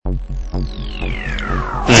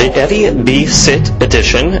The Eddie B. Sit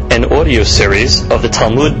edition and audio series of the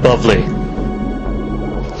Talmud Bavli.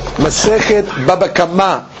 Masechet Baba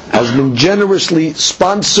Kamma has been generously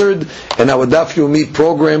sponsored in our Daf Yomi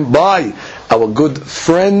program by our good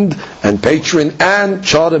friend and patron and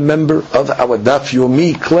charter member of our Daf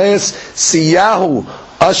Yomi class, Siyahu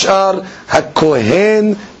Ashar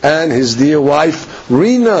HaKohen, and his dear wife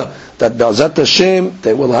Rina, that B'ezrat Hashem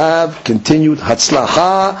they will have continued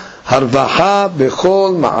Hatzlacha, Harvacha,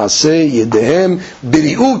 Bechol, Ma'aseh, Yedehem,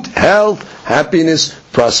 Biriut, health, happiness,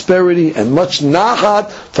 prosperity, and much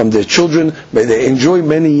nachat from their children. May they enjoy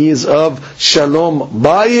many years of Shalom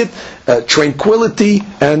Bayit, tranquility,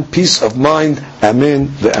 and peace of mind. Amen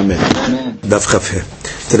ve'amen. Daf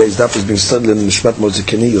Chafhe. Today's daf is being studied in Nishmat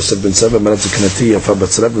Mozikini, Yosef ben Saba, Marat Zikanati, Yafa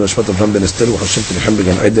Batzarab, and Nishmat Avram ben Esther, Hashem Tinechem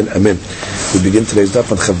Began Eden. Amen. We begin today's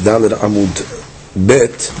daf on Chavdal Amud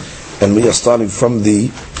Bet, and we are starting from the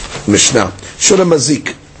Mishnah. Shora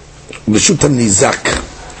Mazik, Meshut Nizak.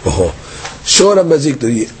 Shora Mazik,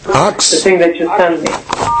 the ox. The thing that you sent me.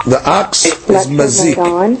 The ox is Mazik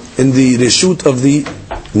in the reshut of the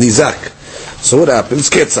Nizak. So what happens?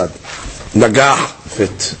 Ketzad. Nagah, if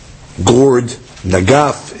it gored.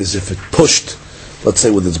 Nagaf is if it pushed, let's say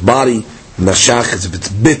with its body. Nashach is if it's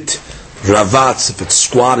bit. Ravatz if it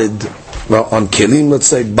squatted. Well, on Kelim, let's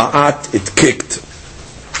say. Ba'at, it kicked.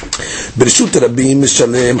 Bereshut Rabim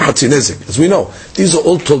Mishalem Hatzinezek. As we know, these are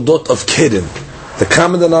all toldot of Keren. The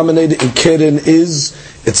common denominator in Keren is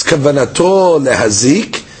it's kavanato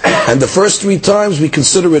lehazik, and the first 3 times we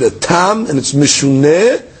consider it a tam, and it's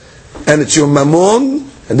mishuneh, and it's your mamon,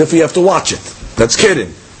 and therefore you have to watch it. That's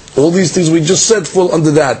Keren. All these things we just said fall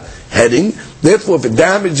under that heading. Therefore, if it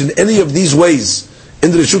damaged in any of these ways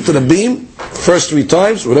in the Reshut Rabim, first 3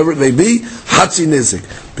 times, whatever it may be, hatzinezek.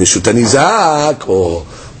 Reshut Nizak,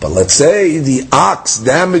 but let's say the ox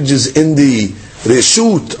damages in the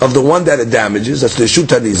reshut of the one that it damages, that's reshut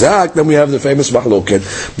hanizak, then we have the famous mahloket.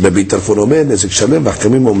 Rabbi Tarfon omer, nezek shalem,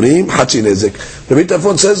 v'chachamim omrim, hatzi nezek. Rabbi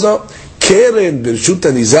Tarfon says, no, Keren b'reshut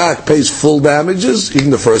hanizak pays full damages, even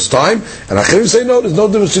the first time, and Achim say, no, there's no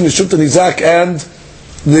difference between reshut hanizak and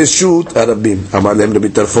reshut harabim. Amar lehem Rabbi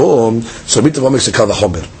Tarfon, so Rabbi Tarfon makes a kal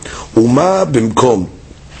v'chomer. Uma b'mkom,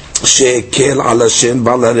 shekel ala shen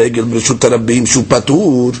ba'al haregel b'reshut harabim shu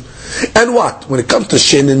patur. And what? When it comes to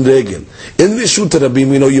shen and regel, in Reshut Rabim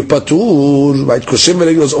we know you patur, right? Because shen and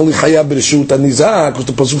regel is only chayab b'reshut hanizak, because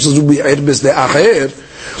the pasuk says will be erbes le'acher.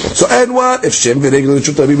 So and what? If shen and regel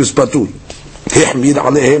Reshut Rabim is patur, hihmir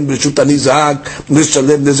alehem b'reshut hanizak,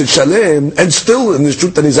 nishalem nezek shalem, and still in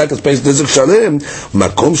Reshut hanizak is based nezek shalem.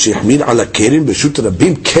 Makom shehmir ala keren b'reshut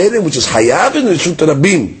Rabim, keren which is hayab in Reshut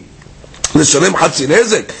Rabim, nishalem hatzi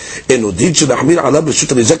nezek, enodid shenachmir ala b'reshut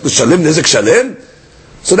hanizak nishalem nezek shalem.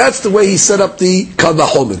 So that's the way he set up the Kal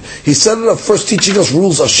Vachomer. He set it up first teaching us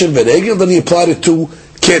rules of Shin V'Regel, then he applied it to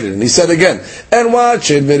Keren. And he said again, and what?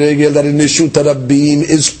 Shin V'Regel, that in Reshut Rabim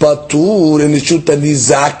is Patur, in Reshut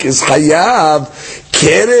Nizak is Hayav.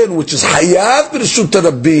 Keren, which is Hayav Reshut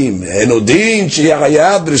Rabim. Enodin, Shia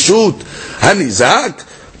Hayav Reshut Hanizak.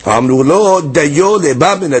 Amru lo, Dayo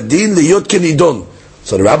leba min adin liyot kenidon.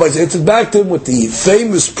 So the rabbis answered back to him with the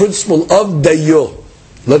famous principle of Dayo.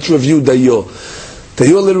 Let's review Dayo.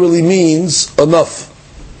 Dayo literally means enough.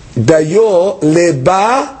 Dayo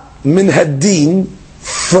leba min hadin,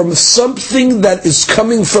 from something that is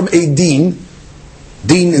coming from a din.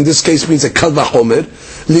 Din in this case means a kal vachomer.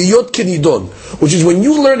 Liyot kenidon, which is when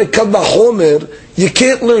you learn a kal vachomer, you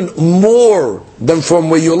can't learn more than from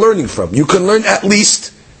where you're learning from. You can learn at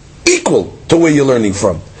least equal to where you're learning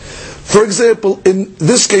from. For example, in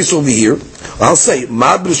this case over here, I'll say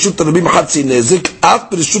ma b'reshut rabim hatzi nezek, af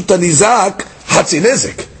b'reshut hanizak hatzi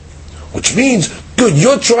nezek, which means, good,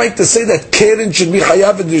 you're trying to say that Keren should be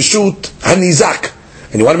Hayav in Reshut Hanizak,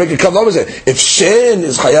 and you want to make a kavod and say, if Shen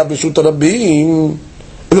is Hayav Reshut Rabim,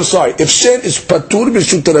 if Shen is Patur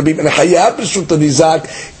Reshut Rabim and Hayav Reshut Hanizak,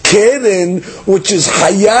 Keren, which is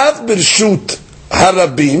Hayav Reshut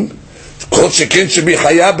Harabim, Kol Sheken should be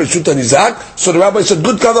Hayav Reshut Hanizak. So the rabbi said,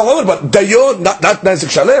 good kavod, but Dayo, not Nezek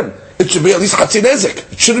Shalem, it should be at least Hatzi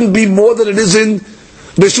Nezek. It shouldn't be more than it is in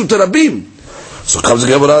Reshut Rabim. So comes the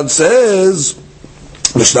Gemara and says,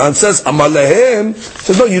 Mishnah says, Amar lehem,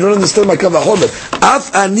 says, no, you don't understand my kavachomer.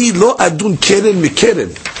 Af ani lo adun keren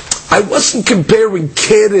mikeren. I wasn't comparing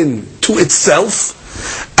keren to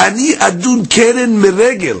itself. Ani adun keren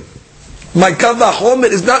miregel. My kavachomer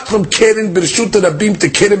is not from keren b'reshut rabim to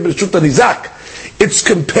keren b'reshut nizak. It's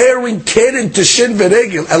comparing keren to shin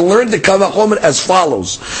v'regel, and learn the kavachomer as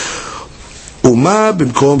follows. Uma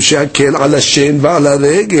bimkom she'akel ala shen va'ala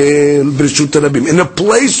regel b'reshut harabim. In a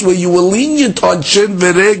place where you were lenient on shen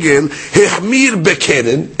v'regel, hechmir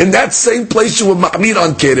bekeren. In that same place you were mahmir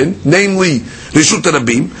on keren, namely reshut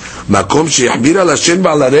harabim. Makom she'achmir ala shen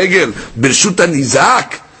va'ala regel b'reshut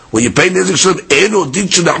hanizak, where you pay nezek shalem eno din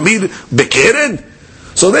sh'nachmir bekeren.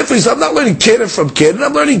 So therefore, I'm not learning keren from keren.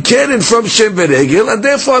 I'm learning keren from shen v'regel, and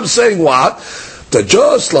therefore I'm saying what? That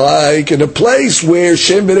just like in a place where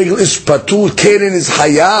Shem V'Regel is Patur, Keren is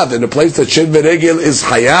Hayav. In a place that Shem V'Regel is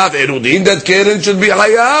Hayav, Erudin, that Keren should be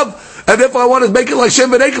Hayav. And therefore I want to make it like Shem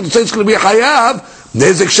V'Regel to say it's going to be Hayav.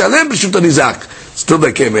 Nezek Shalem B'Shut HaNizak. Still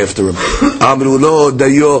they came after him. Amru lo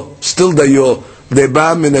Dayo, still Dayo.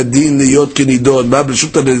 Deba min adin liyot kinidon. Ma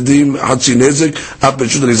B'Shut HaNizim Hatzi Nezek, Af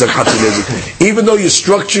B'Shut HaNizak Hatzi Nezek. Even though you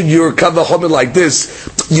structured your Kavachomer like this,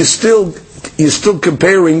 you're still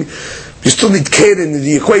comparing. You still need keren in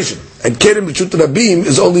the equation, and keren b'shut rabim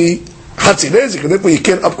is only hatzi nezik, and therefore you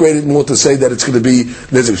can't upgrade it more to say that it's going to be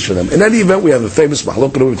nezik shalem. In any event, we have a famous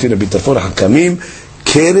mahlok between Rabbi Tarfon Hakamim,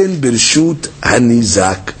 keren b'shut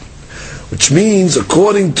hanizak, which means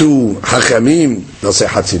according to Hakamim they'll say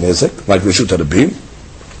hatzi nezik like b'shut rabim,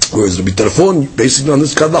 whereas Rabbi Tarfon, basically on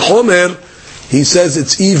this kavachomer, he says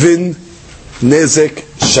it's even nezik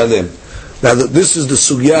shalem. Now this is the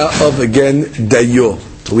sugya of again dayo.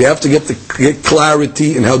 So we have to get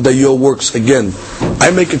clarity in how Dayo works again.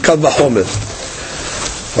 I make a Kavachomer.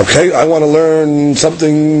 Okay, I want to learn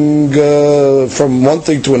something from one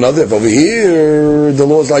thing to another. If over here the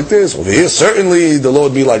law is like this, over here certainly the law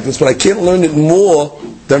would be like this, but I can't learn it more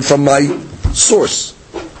than from my source.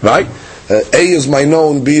 Right? A is my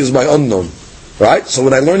known, B is my unknown. Right? So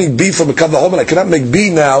when I'm learning B from a Kavachomer, I cannot make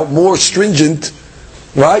B now more stringent,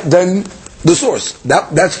 right, than the source.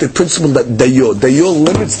 That's the principle that Dayo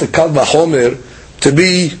limits the Kal Vachomer to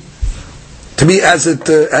be as it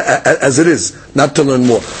is, not to learn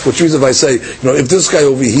more. Which means if I say, if this guy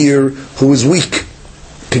over here who is weak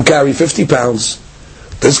can carry 50 pounds,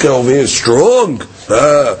 this guy over here is strong, Kal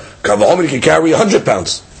Vachomer can carry 100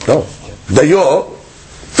 pounds. No, Dayo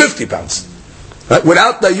 50 pounds. Right?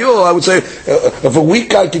 Without Dayo, I would say if a weak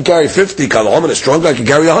guy can carry 50, Kal Vachomer, a strong guy can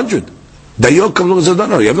carry 100. Dayo comes along and says,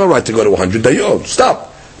 no, you have no right to go to 100. Dayo,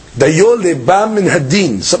 stop. Dayo lebam min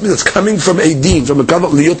hadin, something that's coming from a din, from a kavah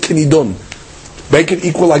liyot kenidon. Make it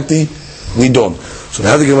equal like the nidon. So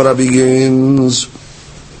now the Gemara begins.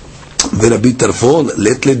 V'Rabbi Tarfon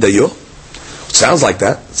let le Dayo. Sounds like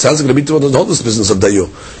that. Sounds like Rabbi Tarfon doesn't hold this business of Dayo,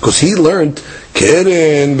 because he learned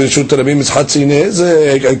keren b'shut rabim is hatzi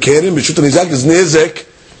nezek, and keren b'shut nizak is nezek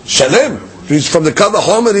shalem. He's from the kavah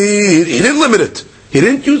homer. He didn't limit it. He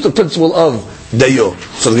didn't use the principle of Dayo.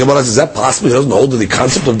 So the Gemara says, is that possible? He doesn't hold to the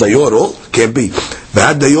concept of Dayo at all? Can't be.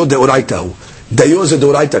 Dayo deoraita. Dayo is a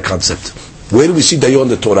deoraita concept. Where do we see Dayo in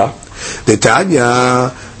the Torah? The Tanya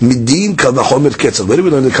midin kavachomer ketzel. Where do we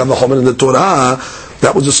learn the kavachomer in the Torah?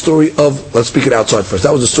 That was the story of, let's speak it outside first.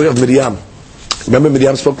 That was the story of Miriam. Remember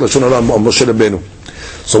Miriam spoke Lashon Hara on Moshe Rabbeinu.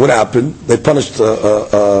 So what happened? They punished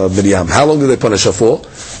Miriam. How long did they punish her for?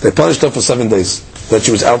 They punished her for 7 days. That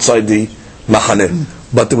she was outside the Machaneh.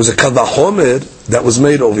 But there was a Kavachomer that was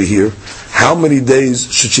made over here. How many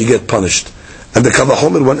days should she get punished? And the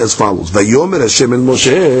Kavachomer went as follows. Vayomer Hashem el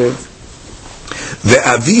Moshe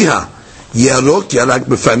ve'aviha yarok yarak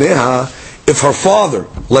b'faneha. If her father,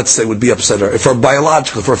 let's say, would be upset her, if her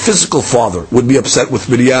biological, if her physical father would be upset with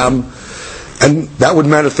Miriam, and that would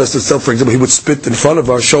manifest itself, for example, he would spit in front of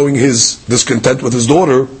her, showing his discontent with his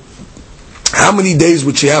daughter, how many days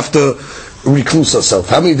would she have to recluse herself?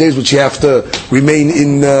 How many days would she have to remain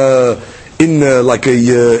in like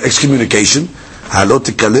a excommunication? A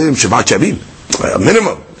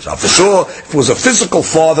minimum. So for sure, if it was a physical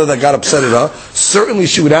father that got upset at her, certainly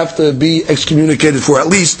she would have to be excommunicated for at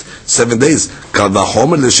least 7 days. Now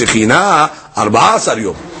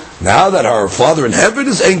that her father in heaven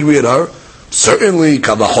is angry at her, certainly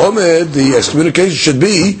the excommunication should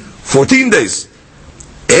be 14 days.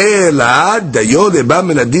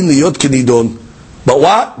 But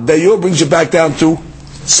what? Dayo brings you back down to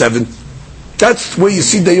 7. That's where you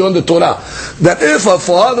see Dayo in the Torah. That if her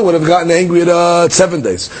father would have gotten angry at 7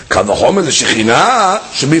 days, Kavachomer, the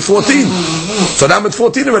Shekhinah, should be 14. So now I'm at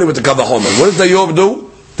 14 already with the Kavachomer. What does Dayo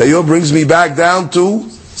do? Dayo brings me back down to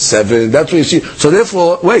 7. That's what you see. So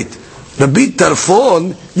therefore, wait. Rabbi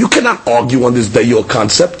Tarfon, you cannot argue on this Dayo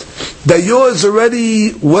concept. Dayo is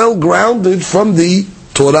already well grounded from the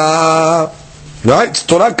Torah. Right? It's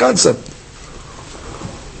Torah concept.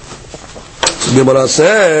 So the Gemara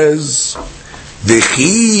says,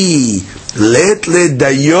 V'chi let le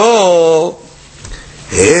Dayo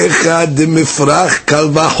echad mifrach kal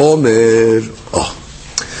v'chomer.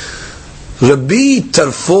 Rabbi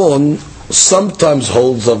Tarfon sometimes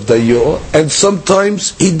holds of dayo, and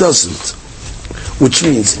sometimes he doesn't. Which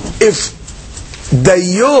means, if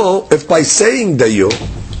by saying dayo,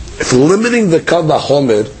 if limiting the kal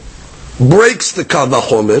vachomer breaks the kal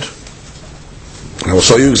vachomer, I will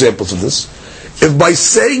show you examples of this. If by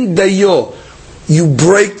saying dayo you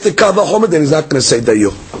break the kal vachomer, then he's not going to say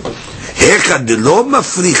dayo. Hechad lo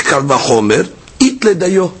mafrich kal vachomer itle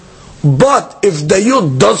dayo. But if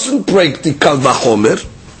dayo doesn't break the kal vachomer,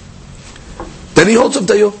 then he holds of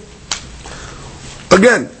dayo.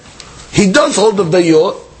 Again, he does hold of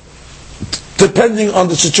dayo depending on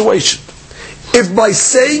the situation. If by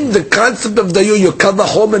saying the concept of dayo your kal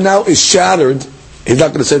vachomer now is shattered, he's not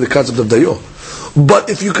going to say the concept of dayo. But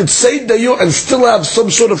if you could say dayo and still have some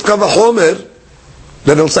sort of kal vachomer,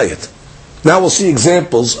 then he'll say it. Now we'll see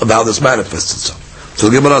examples of how this manifests itself. So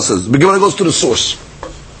the Gemara says, the Gemara goes to the source.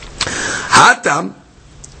 Hatam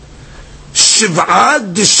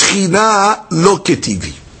shiv'ah d'shchina lo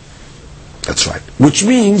ketivi. That's right. Which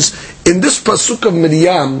means, in this pasuk of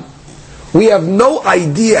Miriam, we have no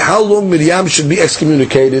idea how long Miriam should be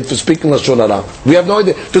excommunicated for speaking Lashon Hara. We have no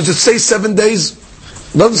idea. Does it say 7 days?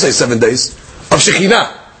 It doesn't say 7 days of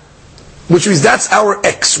Shekhinah. Which means that's our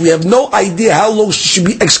ex. We have no idea how long she should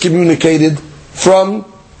be excommunicated from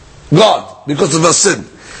God because of her sin.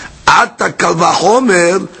 Ata kal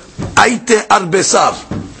vachomer aite arbesar.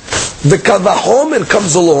 The kal vachomer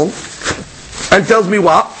comes along and tells me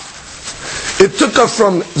what? It took her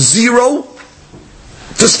from 0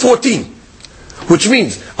 to 14. Which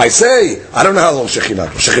means, I say, I don't know how long Shekhinah.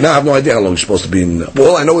 Shekhinah, I have no idea how long she's supposed to be in.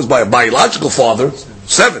 All I know is by a biological father,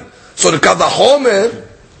 7. So the kal vachomer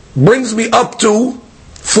brings me up to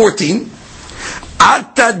 14.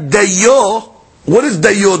 Ata dayo, what does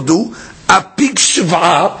dayo do? Apik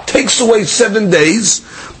shiv'ah, takes away 7 days.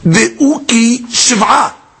 The uki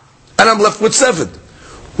shiv'ah, and I'm left with 7.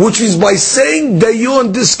 Which means by saying dayo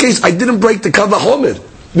in this case, I didn't break the kal vachomer,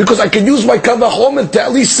 because I can use my kal vachomer to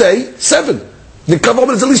at least say 7. The kal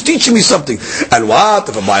vachomer is at least teaching me something. And what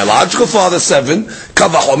if a biological father 7, kal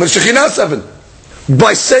vachomer Shekhinah 7?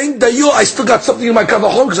 By saying dayo, I still got something in my kal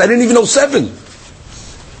vachomer because I didn't even know 7.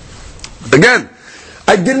 Again,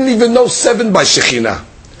 I didn't even know 7 by Shekhinah.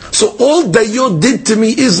 So all dayo did to me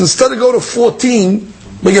is, instead of go to 14,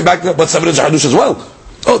 we get back to but 7 is hadush as well.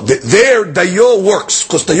 Oh, there dayo works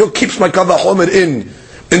because dayo keeps my kal vachomer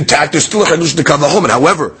intact. There's still a hadush to kal vachomer.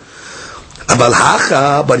 However,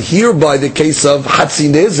 but here by the case of hatzi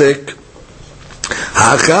nezek,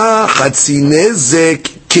 hatzi nezek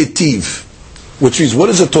ketiv. Which means, what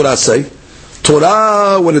does the Torah say?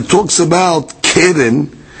 Torah, when it talks about keren,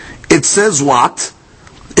 it says what?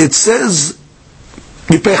 It says,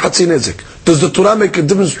 you pay hatzi nezek. Does the Torah make a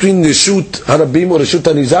difference between Reshut Harabim or Reshut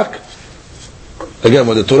HaNizak? Again,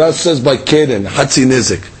 when the Torah says by keren, hatzi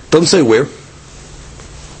nezek, doesn't say where.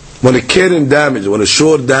 When a keren damages, when a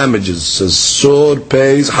shor damages, says shor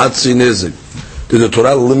pays hatzi nezek. Did the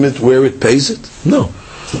Torah limit where it pays it? No.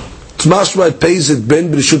 It's mashma, it pays it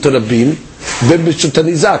ben b'Reshut Harabim,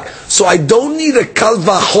 so I don't need a kal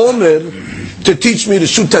vachomer to teach me the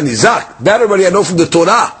Reshut HaNizak. That already I know from the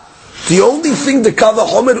Torah. The only thing the kal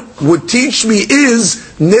vachomer would teach me is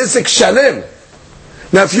nezek shalem.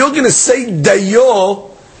 Now if you're going to say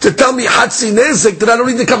dayo to tell me hatzi nezek, then I don't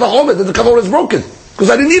need the kal vachomer, then the kal vachomer is broken. Because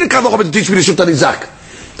I didn't need a kal vachomer to teach me the Reshut HaNizak.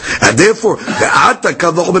 And therefore, the ata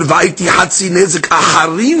kal vachomer va'iti hatzi nezek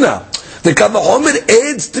acharina. The kal vachomer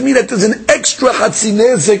adds to me that there's an extra hatzi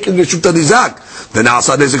nezek in Reshut HaNizak. Then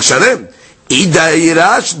asa nezek shalem. Ida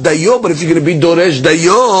yirash dayo, but if you're going to be doresh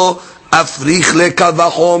dayo, africh le kal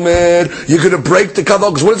vachomer, you're going to break the kal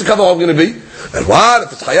vachomer. Because what is the kal vachomer going to be? And what?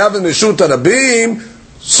 If it's chayav in Reshut Harabim,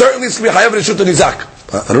 certainly it's going to be chayav in Reshut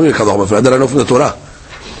HaNizak. I don't need a kal vachomer for that, I know from the Torah.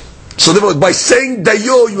 So therefore, by saying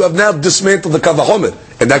dayo, you have now dismantled the kal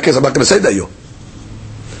vachomer. In that case, I'm not going to say dayo.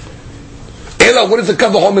 Ela, what does the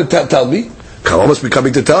kal vachomer tell me? Kal vachomer must be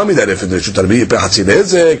coming to tell me that if in the Reshut Harabim you pay hatzi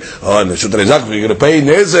nezek, or in the Reshut HaNizak you're going to pay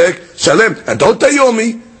nezek shalem, and don't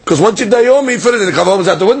dayomi, because once you dayomi, the kal vachomer is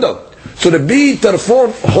out the window. So the B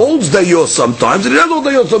Tarfon holds dayo sometimes, and he doesn't hold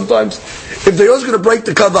dayo sometimes. If dayo is going to break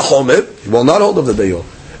the kal vachomer, he will not hold of the dayo.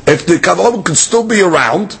 If the kal vachomer could still be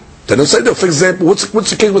around, then he'll say that. For example, what's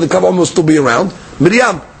the case where the kal vachomer will still be around?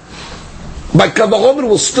 Miriam. My kal vachomer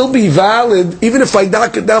will still be valid even if I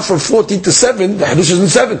knock it down from 14 to 7. The hadush isn't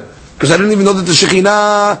 7 because I didn't even know that the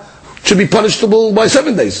Shekhinah should be punishable by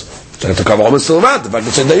 7 days. So if the kal vachomer is still around, if I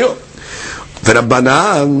can say dayo.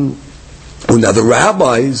 V'Rabbanan, now the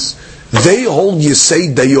rabbis, they hold you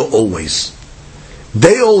say dayo always.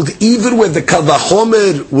 They hold even when the kal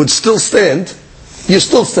vachomer would still stand, you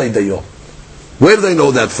still say dayo. Where do they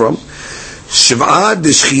know that from? Shiv'at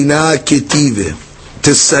d'shchina ketive.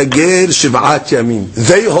 Tisager shiv'at yamim.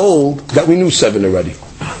 They hold that we knew 7 already.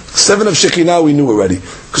 7 of Shekhinah we knew already.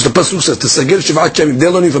 Because the Pasuk says, Tisager shiv'at yamim.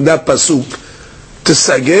 They're learning from that Pasuk.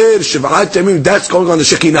 Tisager shiv'at yamim. That's going on the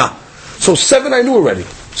Shekhinah. So 7 I knew already.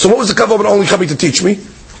 So what was the Kavod only coming to teach me?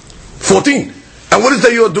 14. And what does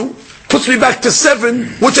Dayor do? Puts me back to 7,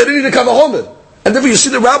 which I didn't need a Kavahomer. And therefore you see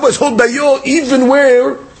the rabbis hold Dayor even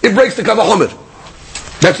where it breaks the Kavahomer.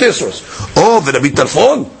 That's their source. Oh, Rabbi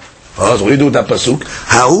Tarfon. Oh, so what do you do with that pasuk?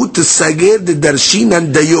 Ha'u t'sager the darshin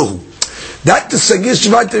and dayohu. That t'sager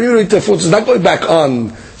shvat yamim is not going back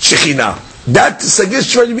on Shekhinah. That t'sager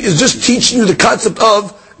shvat yamim is just teaching you the concept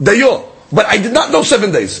of dayo. But I did not know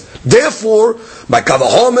 7 days. Therefore, my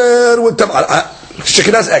kavahomer with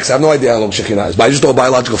Shekhinah is X. I have no idea how long Shekhinah is. But I just know a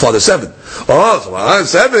biological father 7. Oh, so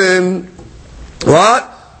 7.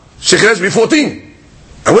 What? Shekhinah is be 14.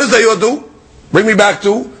 And what does dayo do? Bring me back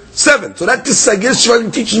to 7. So that Tisagir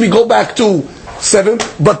Shvarim teaches me go back to 7,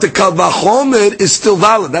 but the Kavahomer is still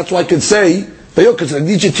valid. That's why I can say, because the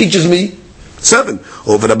teacher teaches me 7.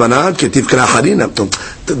 Over the Banan, Ketiv Karaharina.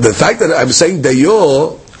 The fact that I'm saying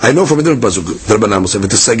Dayo, I know from a different pasuk. The Rabbanan will say,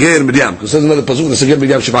 "V'tisagir Miriam," because there's another pasuk, "V'tisagir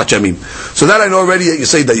Miriam Shiv'at Yamim." So that I know already. You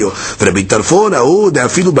say Dayo. Rabbi Tarfon,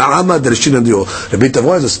 De'afilu Ba'ama Dereshin Dayo. Rabbi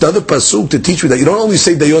Tarfon has another pasuk to teach me that you don't only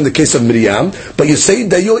say Dayo in the case of Miriam, but you say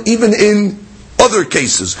Dayo even in other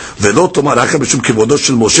cases. You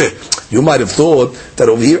might have thought that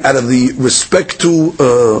over here, out of the respect to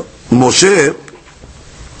Moshe,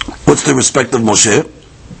 what's the respect of Moshe?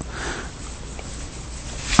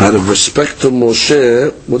 Out of respect to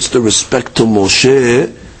Moshe, what's the respect to Moshe?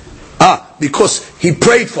 Because he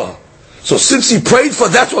prayed for her. So since he prayed for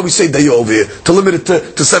her, that's why we say Dayo over here, to limit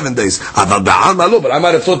it to 7 days. But I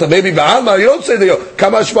might have thought that maybe Ba'alma, you don't say Dayo.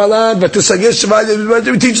 Kamma Shmalan, V'tisagir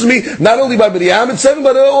Shivayim, it teaches me, not only by Miriam it's 7,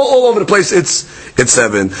 but all over the place it's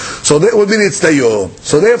 7. So that would mean it's Dayo.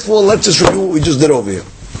 So therefore, let's just review what we just did over here.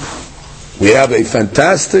 We have a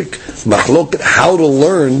fantastic machloket how to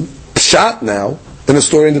learn Pshat now in a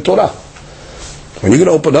story in the Torah. When you're going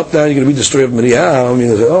to open up now, you're going to read the story of Miriam,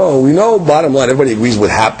 you're going to say, we know, bottom line, everybody agrees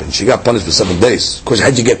what happened. She got punished for 7 days. Of course,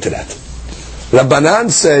 how'd you get to that?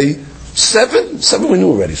 Rabbanan say, 7 we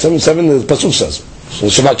knew already. 7 the Pasuk says. So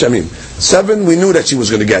Shiv'at Yamim. 7 we knew that she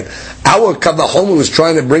was going to get. Our Kavahomer was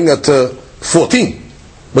trying to bring her to 14.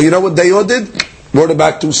 But you know what Dayo did? Brought her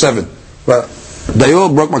back to 7. Well,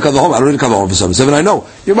 Dayo broke my Kavahomer. I don't need a Kavahomer for 7. 7 I know.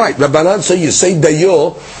 You're right. Rabbanan say you say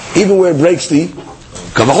Dayo even where it breaks the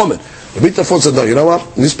Kavahomer. Rabbi Tarfon said, no, you know what?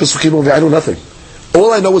 In this Pesukim over here, I know nothing.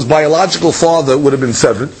 All I know is biological father would have been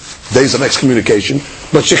 7 days of excommunication,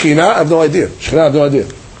 but Shekhinah, I have no idea. So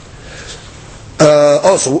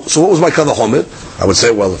what was my Kavahomer? I would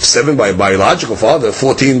say, well, if 7 by biological father,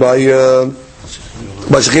 14 by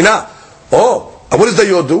Shekhinah. And what does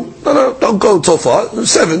Dayo do? No, don't go so far.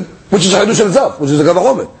 7, which is Hadush itself, which is the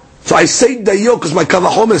Kavahomer. So I say Dayo because my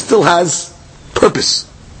Kavahomer still has purpose.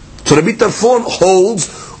 So Rabbi Tarfon holds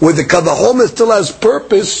where the Kavahomer still has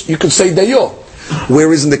purpose, you could say Dayo.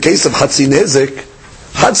 Whereas in the case of Hatzi Nezek,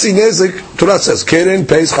 Torah says, Keren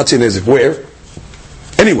pays Hatzi Nezek. Where?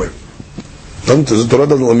 Anywhere. Torah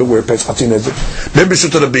doesn't limit where it pays Hatzi Nezek. Ben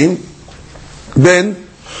B'shut Rabim, Ben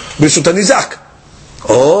B'shut Nizak.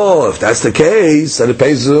 If that's the case, then it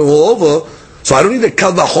pays all over. So I don't need the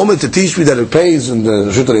Kavahomer to teach me that it pays in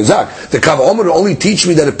the B'shut Nizak. The Kavahomer will only teach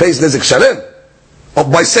me that it pays Nezek Shalem.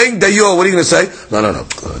 By saying Dayo, what are you going to say? No.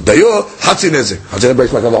 Dayo, Hatzi Nezek. Hatzi Nezek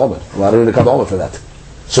breaks my Kavahomer. Well, I don't need a Kavahomer for that.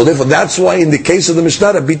 So therefore, that's why in the case of the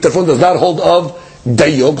Mishnah, Rabbi Tarfon does not hold of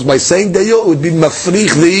Dayo, because by saying Dayo, it would be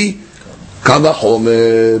Mafrich the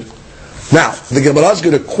Kavahomer. Now, the Gemara is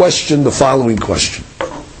going to question the following question.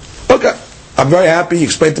 Okay. I'm very happy. You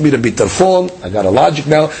explained to me Rabbi Tarfon. I got a logic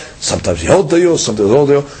now. Sometimes he holds Dayo, sometimes he holds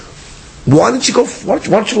Dayo. Why don't you go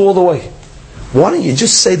all the way? Why don't you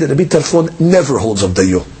just say that Rabbi Tarfon never holds of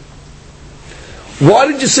Dayo? Why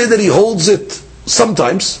don't you say that he holds it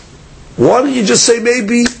sometimes? Why don't you just say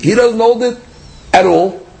maybe he doesn't hold it at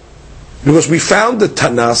all? Because we found the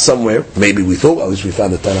Tana somewhere, maybe we thought, at least we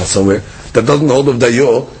found the Tana somewhere, that doesn't hold of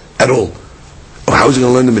Dayo at all. How is he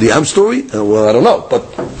going to learn the Miriam story? Well, I don't know.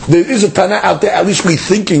 But there is a Tana out there, at least we're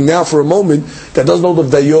thinking now for a moment, that doesn't hold of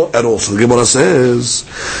Dayo at all. So the Gemara says,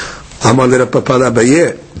 there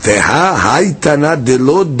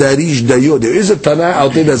is a Tana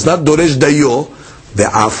out there that's not Doresh Dayo.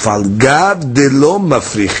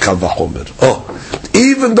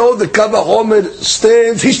 Even though the Kavahomer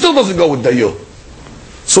stands, he still doesn't go with Dayo.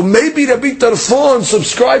 So maybe Rabbi Tarfon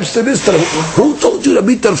subscribes to this. Who told you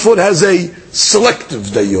Rabbi Tarfon has a selective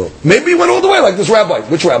Dayo? Maybe he went all the way like this rabbi.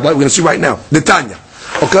 Which rabbi? We're going to see right now. The Tanya.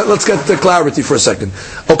 Okay, let's get the clarity for a second.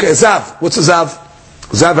 Okay, Zav. What's a Zav?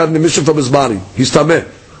 Zav had an emission from his body. He's tameh.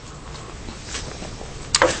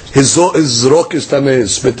 His rock is tameh.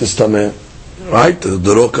 His spit is tameh. Right?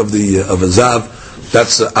 The rock of a Zav.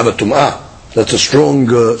 That's avatum'ah. That's a strong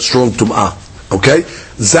tum'ah. Okay?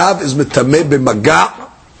 Zav is mitameh b'maga'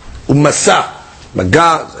 u'masa.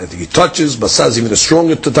 Maga, I think he touches. Masa is even a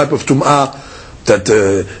stronger type of tum'ah. That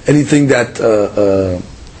anything that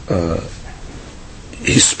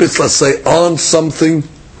he spits, let's say, on something,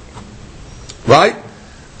 right?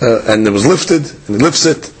 And it was lifted, and he lifts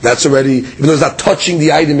it. That's already, even though it's not touching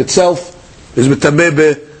the item itself, is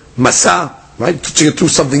mitameh masa, right? Touching it through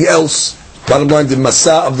something else. Bottom line, the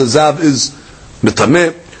masa of the zav is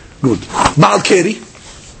mitameh. Good. Baal keri.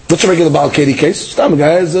 What's a regular baal keri case? Stam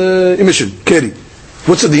guy has emission keri.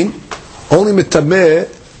 What's the deen? Only mitameh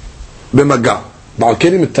b'maga. Baal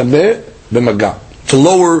keri mitameh b'maga. It's a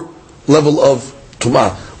lower level of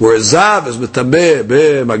tum'ah. Whereas zav is mitameh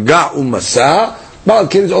b'maga u'masa. Baal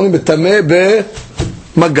keri is only mitameh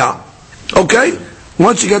b'maga. Okay?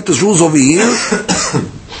 Once you get these rules over here,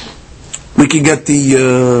 we can get the...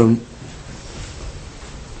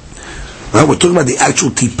 we're talking about the actual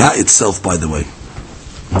tipa itself, by the way.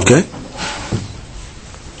 Okay?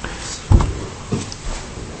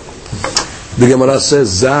 The Gemara says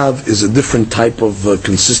Zav is a different type of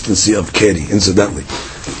consistency of keri, incidentally.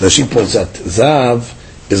 Now she points out Zav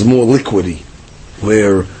is more liquidy,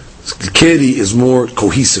 where keri is more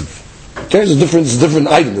cohesive. Okay, it's a different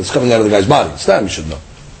item that's coming out of the guy's body. It's time you should know.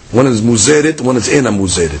 One is muzeret, one is ena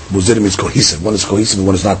muzeret. Muzeret means cohesive. One is cohesive and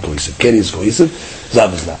one is not cohesive. Keri is cohesive,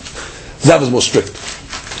 Zav is not. Zav is more strict.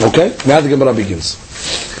 Okay? Now the Gemara begins.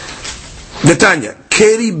 Netanya,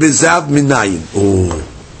 keri bezav minayin. Oh.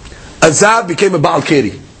 A zav became a baal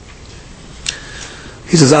keri.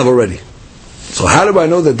 He's a zav already. So how do I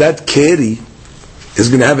know that keri is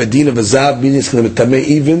going to have a deen of a zav, meaning it's going to be tameh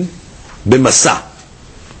even b'masa?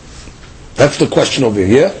 That's the question over here,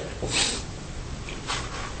 yeah?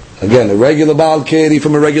 Again, a regular baal keri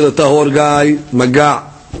from a regular tahor guy,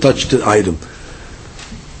 maga, touched the item.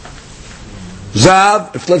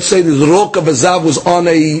 Zav, if let's say the rock of a zav was on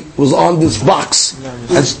this box,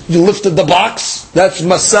 and you lifted the box, that's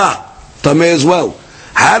masa, tameh as well.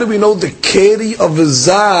 How do we know the keri of a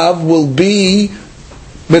zav will be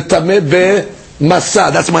betameh be masa?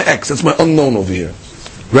 That's my X, that's my unknown over here.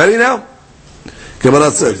 Ready now?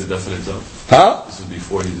 Gemara says. He's a definite zav. Huh? This is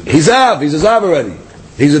before he's a zav already.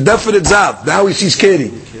 He's a definite zav. Now he sees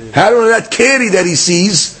keri. How do I know that keri that he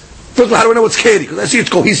sees? First of all, how do I know it's keri? Because I see it's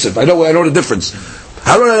cohesive. I know the difference.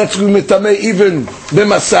 How do I know that's mitameh even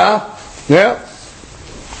b'masa? Yeah?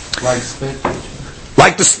 like spit.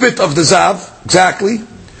 Like the spit of the zav, exactly.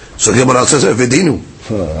 So the Gemara says, "Vedinu."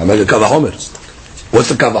 What's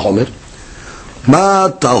the kavahomer? Ma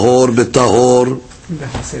tahor betahor.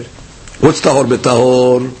 What's tahor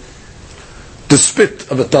betahor? The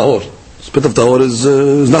spit of a tahor. Spit of tahor is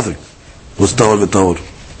nothing. What's tahor betahor?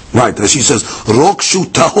 Right, as she says, Rokshu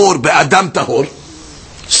tahor be'adam tahor.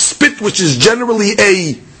 Spit, which is generally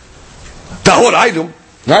a tahor item,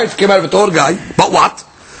 right? It came out of a tahor guy, but what?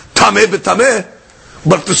 Tameh be'tameh.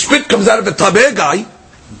 But if the spit comes out of a tameh guy,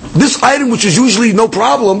 this item, which is usually no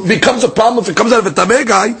problem, becomes a problem if it comes out of a tameh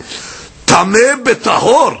guy. Tameh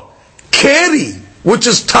be'tahor. Keri, which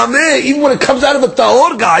is tameh, even when it comes out of a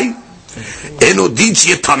tahor guy, enodin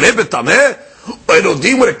shiye tameh be'tameh.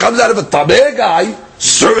 Enodin, when it comes out of a tameh guy,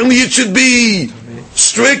 certainly it should be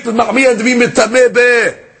strict with ma'amiyah to be mitameh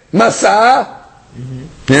be-masa.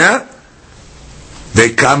 Yeah?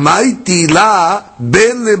 Ve'kamaiti la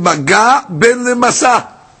ben le-maga ben le-masa.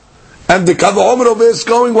 And the Kavahomer over is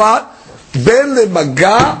going what? Ben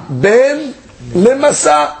le-maga ben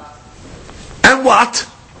le-masa. And what?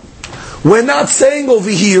 We're not saying over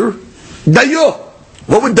here dayo.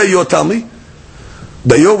 What would dayo tell me?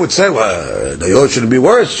 Dayo would say, well, dayo shouldn't be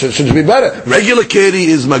worse, shouldn't be better. Regular keri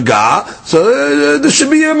is maga, so there should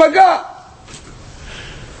be a maga.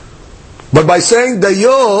 But by saying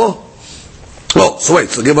dayo, oh, so wait,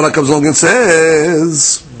 so the Gemara comes along and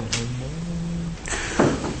says,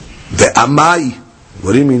 the amai.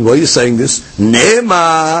 What do you mean? Why are you saying this?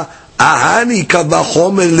 Nema ahani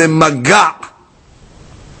kavahomer le maga.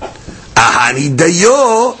 Ahani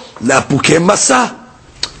dayo la puke masa.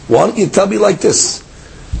 Why don't you tell me like this?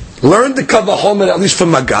 Learn the kavahomer at least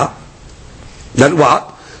from maga. Then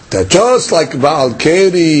what? That just like Baal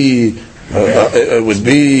Keri it would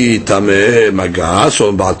be tameh maga,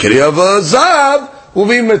 so Baal Keri of a zav will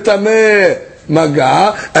be tameh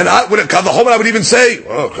maga, and with a kavahomer I would even say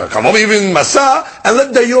kavahomer even masa, and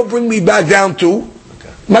let dayo bring me back down to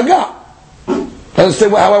maga.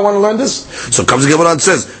 Understand how I want to learn this? So comes the Gemara and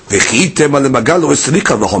says, "V'chitem ale maga lo esri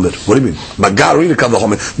kav lachomer." What do you mean? Maga really kav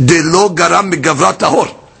lachomer. De lo garam megavrat tahor.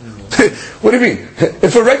 What do you mean?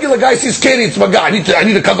 If a regular guy sees keri, it's maga. I need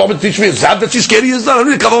a kav lachomer to teach me a zav that she's keri is not. I don't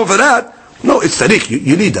need a kav lachomer for that. No, it's tzaddik.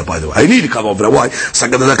 You need that, by the way. I need a kav lachomer for that. Why?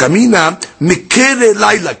 Sagadadakamina mekere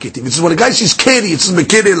laila kiti. Which is when a guy sees keri, it says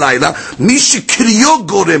mekere laila. Mishi kriyo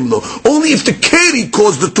gorem lo. Only if the keri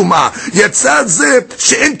caused the tumah. Yatzad ze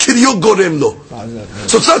she'en kriyo gorem lo.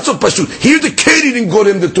 So it's not so pashut. Here the keri didn't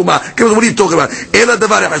gorem the tumah. What are you talking about? Ela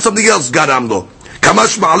davar something else garam lo.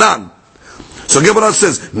 Kamash ma'alan. So Gemara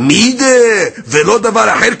says, Mide velo davar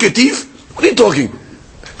acher ketif? What are you talking?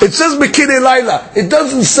 It says mekere laila. It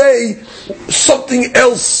doesn't say something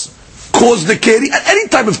else caused the keri. Any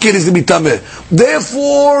type of keri is going to be tameh.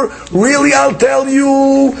 Therefore, really, I'll tell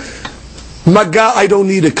you, maga, I don't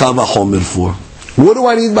need a kava homer for. What do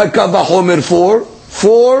I need my kava homer for?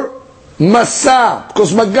 For masa.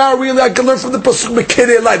 Because maga, really, I can learn from the pasuk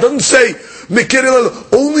mekere laila. It doesn't say mekere laila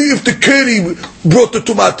only if the keri brought the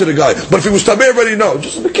tumah to the guy. But if he was tameh already, no.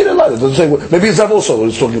 Just mekere laila. It doesn't say, maybe it's that also what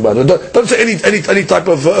it's talking about. It doesn't say any type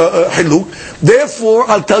of hiluk. Therefore,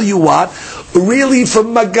 I'll tell you what, really,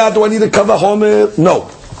 from maga, do I need a kava homer? No.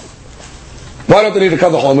 Why don't I need a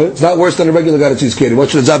kava homer? It's not worse than a regular guy that sees keri. What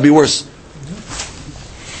should that be worse?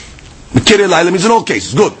 Mekere laila means in all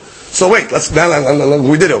cases. Good. So wait,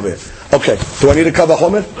 we did it over here. Okay, do I need a kava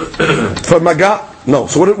homer? For maga? No.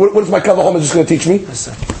 So what is my kava homer just going to teach me?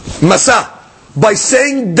 Masa. By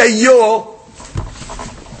saying dayo,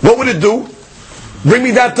 what would it do? Bring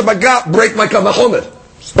me that to maga, break my kava homer.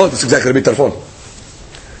 Oh, that's exactly the bitarfon.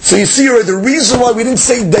 So you see, the reason why we didn't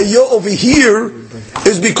say dayo over here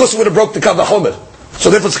is because it would have broke the kava homer. So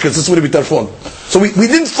therefore it's consistent with the bitarfon. So we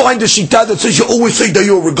didn't find a shita that says you always say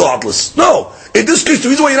dayo regardless. No. In this case, the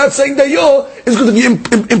reason why you're not saying dayo is because if you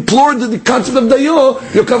implored the concept of dayo,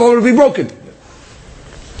 your kava homer will be broken.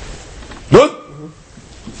 Good?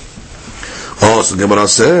 Oh, so the Gemara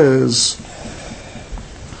says,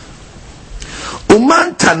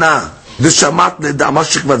 Uman tana v'shamat le'da'ama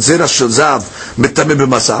shikvat zera shel zav metameh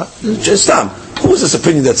b'masa. Just who is this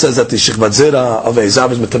opinion that says that the shikvat zera of a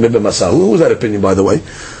zav is metameh b'masa? Who is that opinion, by the way?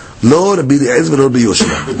 Lo Rabbi Eliezer v'lo Rabbi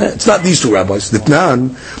Yoshua. It's not these two rabbis. Ditnan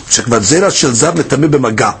shikvat zera shel zav metameh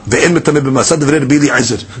b'maga ve'en metameh b'masa divrei Rabbi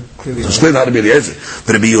Eliezer. Explain how Rabbi Eliezer.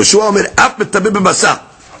 Rabbi Yoshua omer af metameh b'masa.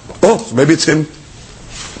 Oh, so maybe it's him.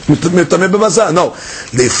 No.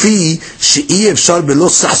 Lefi she'i efshar belo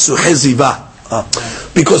sahsuhe ziva.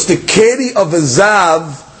 Because the keri of a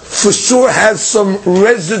zav for sure has some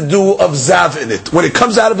residue of zav in it. When it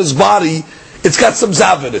comes out of his body, it's got some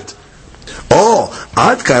zav in it. Oh,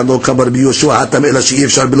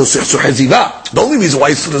 the only reason why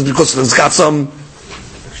it's because it's got some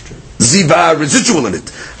ziva residual in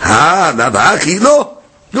it. No,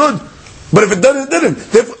 good. But if it doesn't, it didn't.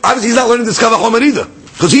 Obviously, he's not learning this kava chomer either,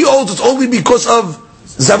 because he holds it's only because of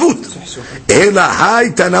zavut. Ela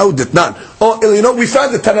hai tanau ditnan. Oh, we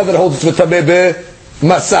found the tana that holds it's v'tameh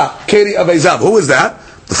masa keri aveizav. Who is that?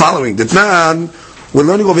 The following ditnan. We're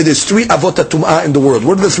learning over there's 3 avot tum'ah in the world.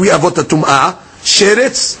 What are the 3 avot tum'ah?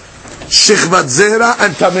 Sheretz, shechvat zera,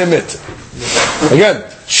 and tameh. Again,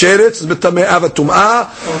 sheretz is v'tameh avot tum'ah.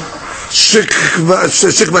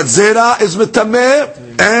 Shikvat zera is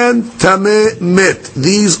metameh and tameh mit.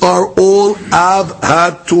 These are all av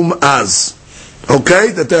hatumaz.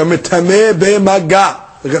 Okay, that they are metameh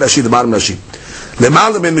b'maga. Look at Rashi, the bottom Rashi.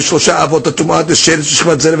 Lemal min mishlosha avot hatumah the sheretz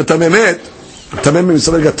shikvat zera v'tameh mit. Tameh means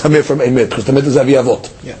somebody got tameh from a mit because tameh is avi avot.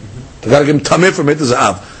 Yeah. They got to give him tameh from it is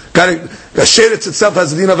av. Sheretz itself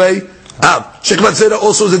has the din of a av. Shikvat zera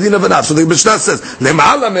also is the din of an av. So the Mishnah says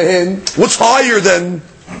lemal mehen. What's higher than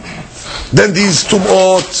these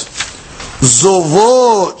tum'ot?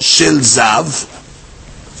 Zovo shel zav.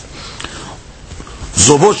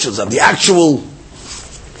 Zovo shel zav. The actual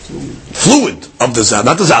fluid of the zav.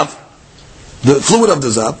 Not the zav. The fluid of the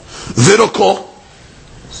zav. Viroko.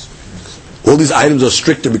 All these items are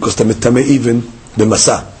stricter because tameh even the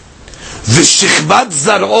masa. V'shechvat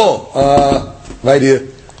zar'o. Right here.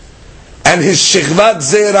 And his shechvat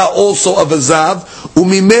zera also of a zav.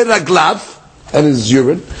 Umimeh raglav. And his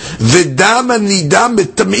urine. V'dam anidam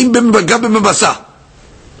betamim b'mbaga b'mbasa.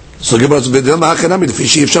 So Gemara says, "V'dam ha'achanami lefi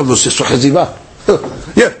she'efshar lo sechsuch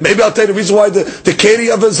haziva." Yeah, maybe I'll tell you the reason why the keri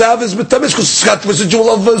of a zav is betamim because it's got residual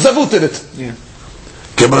of zavut in it. Yeah.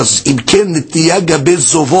 Gemara says, "Im ken nitiya gabe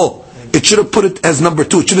zovo." It should have put it as number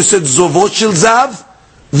 2. It should have said zovo shel zav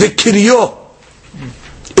v'kiryo.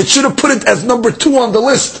 It should have put it as number 2 on the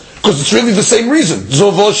list. Because it's really the same reason.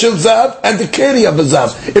 Zovo shel zav and the keri of a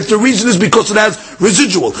zav. If the reason is because it has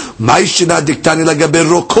residual. Why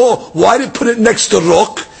did it put it next to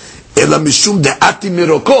rok? Ela mishum de'ati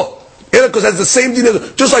miroko. Ela because it has the same thing.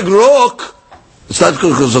 Just like rok, it's not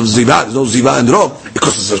because of ziva. There's no ziva and rok.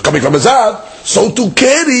 Because it's coming from a zav. So to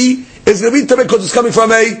keri is going to be tameh because it's coming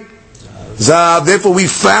from a zav. Therefore, we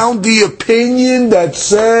found the opinion that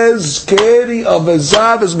says keri of a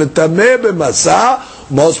zav is metameh b'masa,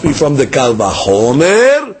 must be from the kal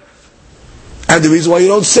vachomer. And the reason why you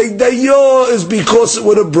don't say dayo is because it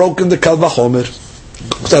would have broken the kal vachomer.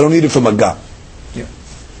 Because I don't need it from a ga. Yeah.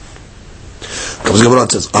 Comes the Gemara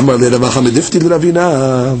and says, Amar le Rav Hamid Difti le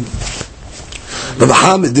Ravina. Rav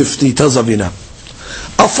Hamid Difti tells Ravina,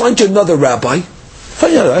 I'll find you another rabbi.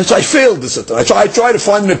 I failed this at I try to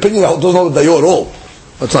find an opinion that doesn't hold of dayo at all.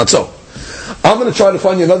 That's not so. I'm going to try to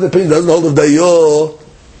find you another opinion that doesn't hold of dayo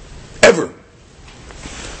ever.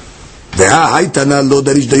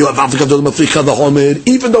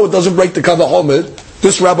 Even though it doesn't break the kal vachomer,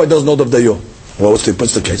 this rabbi doesn't know the dayo. Well, what's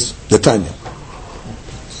the case? The Tanya.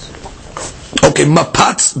 Okay,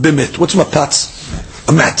 mapatz b'mit. What's mapatz?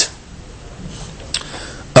 A mat.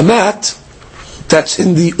 A mat that's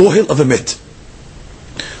in the ohel of a mit.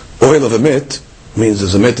 Ohel of a mit means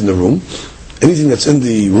there's a mit in the room. Anything that's in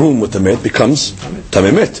the room with the mit becomes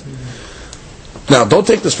tameh mit. Now, don't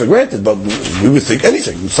take this for granted, but we would think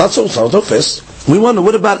anything. It's not so fast. We wonder,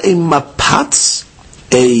 what about a mapatz?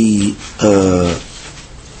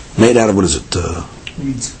 Made out of, what is it?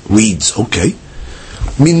 Reeds. Okay.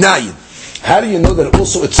 Minayin. How do you know that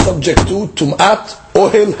also it's subject to tum'at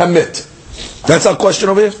ohel hamit? That's our question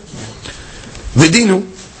over here. Vidinu.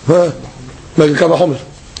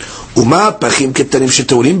 Uma pachim ketanim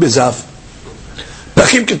shetourim bezav.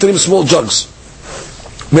 Pachim ketanim, small jugs.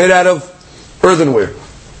 Made out of earthenware.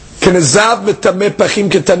 Can a zav metameh pachim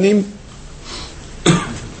ketanim?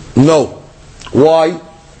 No. Why?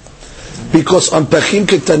 Because on pachim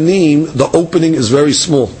ketanim, the opening is very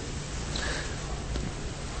small.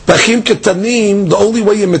 Pachim ketanim, the only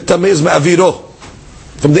way you metameh is ma'aviro,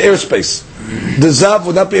 from the airspace. The zav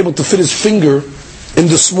would not be able to fit his finger in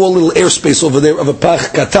the small little airspace over there of a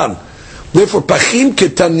pach katan. Therefore, pachim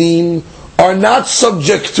ketanim are not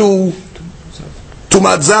subject to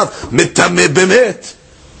tumat zav, metameh bemet.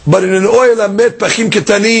 But in an oil amet, pachim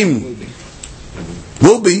ketanim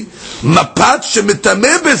will be mapat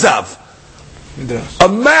shemetameh bezav. A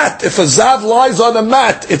mat, if a zav lies on a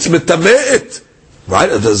mat, it's metameh it. Right?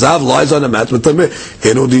 If the zav lies on a mat, metameh.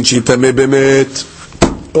 Eno din shi tameh bemet.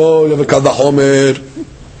 Oh, you have a kal vachomer.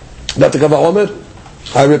 Not the kal vachomer?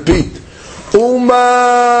 I repeat.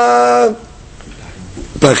 Uma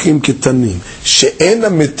pachim ketanim she'ena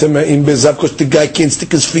metameim bezav, because the guy can't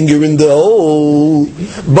stick his finger in the hole,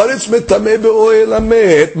 but it's metameh be'oil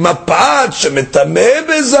amet. Mapat shemetameh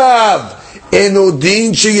bezav eno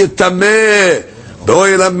din sheyetameh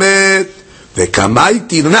be'oil amet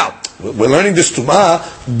ve'kamaiti. Now we're learning this tum'ah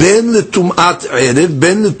ben letum'at erev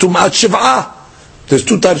ben letum'at shiv'ah. There's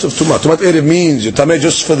two types of tum'ah. Tum'at erev means you tameh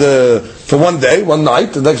just for one day, one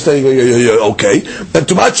night. The next day you're okay. And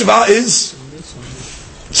tum'at shiv'ah is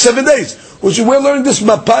 7 days. Which we're learning this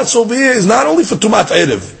mapas over here is not only for tum'at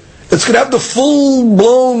erev. It's going to have the full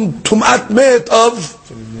blown tum'at met of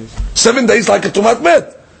 7 days, like a tum'at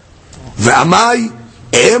met. Ve'amai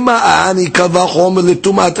ema ani kavachom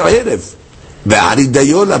letum'at erev. Ve'ari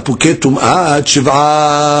dayo lapuke tum'at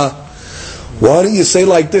shiv'ah. Why don't you say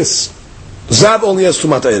like this? Zav only has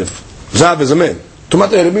tumat erev. Zav is a man. Tumat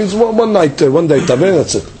erev means one night, one day tabeh,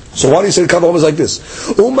 that's it. So why do you say kavachom is like this?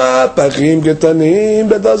 Uma pachim ketanim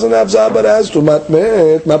that doesn't have zav but has tumat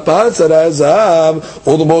met. Mapat that has zav,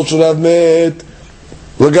 all the most should have met.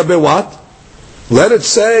 Legabe what? Let it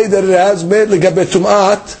say that it has met legabe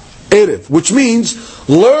tumat erev, which means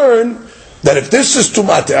learn that if this is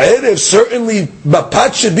tumat erev, certainly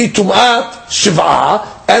mapat should be tumat shiv'ah,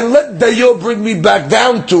 and let dayo bring me back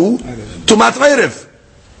down to tumat erev.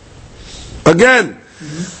 Again,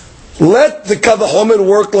 let the kal vachomer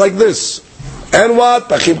work like this. And what?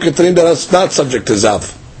 Pachim ketanim that is not subject to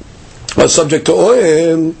zav, but subject to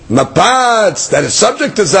oil. Mapats that is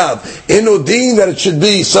subject to zav. Inudin that it should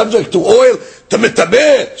be subject to oil. To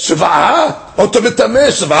mitameh shiv'ah or to mitameh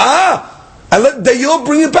shiv'ah. And let dayo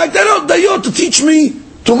bring it back down. Dayo to teach me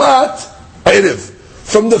tumat erev.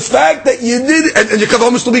 From the fact that you did, and your kal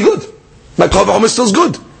vachomer still be good. My kal vachomer still is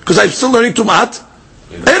good because I'm still learning tumat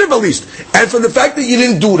erev at least. And from the fact that you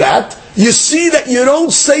didn't do that, you see that you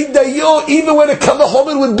don't say dayo even when a kal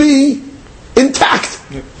vachomer would be intact.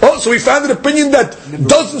 Yep. Oh, so we found an opinion that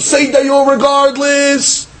doesn't say dayo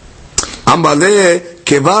regardless. Amale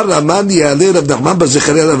Kevar Ramani Yaleh Rav Nachman bar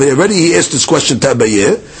Zechariah. Already he asked this question to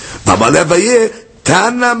Abaye. V'amar Abaye,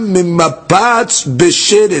 Tana mimapatz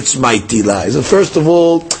b'sheretz maitila. So first of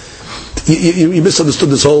all, you misunderstood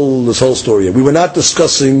this whole story. We were not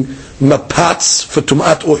discussing mapatz for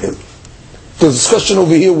tumat ohel. The discussion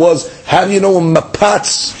over here was, how do you know a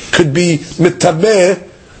mapatz could be mitameh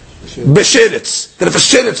b'sheretz? That if a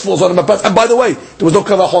sheretz falls on a mapatz, and by the way, there was no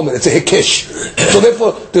kavachomer, it's a hekesh. So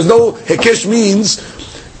therefore, there's no, hekesh means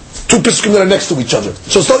two piskim that are next to each other.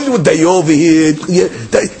 So it's nothing to do with dayo over here. You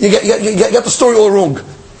got the story all wrong.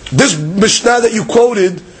 This Mishnah that you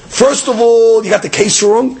quoted, first of all, you got the case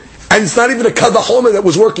wrong, and it's not even a kavachomer that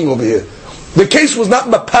was working over here. The case was not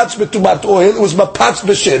mapatz betumat oil, it was mapatz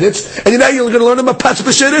b'sheretz, and now you're going to learn a mapatz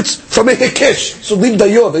b'sheretz from a hekesh. So leave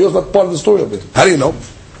dayo. Dayo is not part of the story of it. How do you know?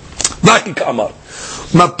 Vahi kamar.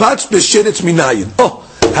 Mapatz b'sheretz minayin. Oh,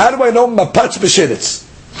 how do I know mapatz b'sheretz?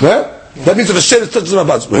 Huh? That means if a sheretz touches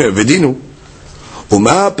mapatz. Vedinu.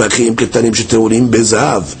 Uma pachim ketanim sheteorim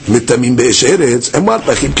bezav mitamin b'sheretz. And what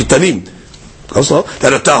pachim ketanim? Also,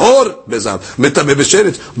 that a tahor bezav mitameh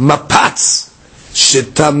b'sheretz. Mapatz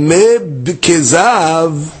shetameh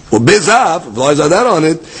b'kezav or bezav. Why is that on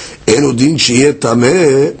it? Enudin sheyeh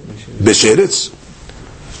tameh b'sheretz.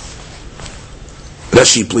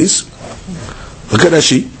 Rashi, please. Look at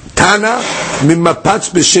Rashi. Tana mimapatz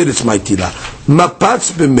b'sheretz maitila.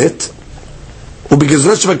 Mapatz b'met.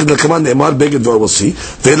 ובגזרת שווה כדלקמן נאמר בגד ואור וסי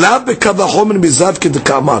ולאו בקו החומר מזהב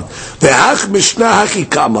כדלקמן והך משנה הכי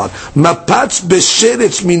כאמר מפץ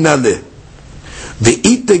בשרץ מנהלה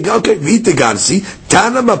ואי תגרסי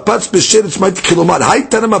תנה מפץ בשרץ מייתי כלומר היי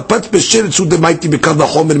תנה מפץ בשרץ הוא דמייתי בקו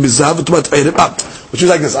החומר מזהב ותומת ערב which is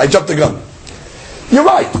like this, I jumped the gun. You're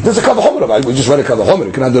right, there's a kava homer over it. We just read a kava homer.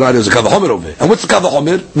 You cannot deny there's a kava homer over it. And what's the kava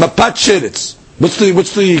homer? Mapat sheretz. What's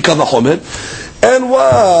the kava homer? And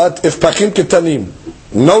what if pakim ketanim?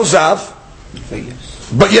 No zav,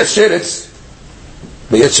 but yet sheretz.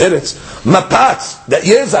 Mapat, that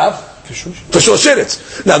yet zav, for sure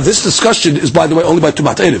sheretz. Now this discussion is, by the way, only by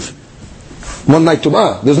tumat erev. One night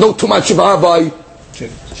tumah. There's no tumat shivah by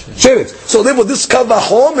sheretz. So therefore this kava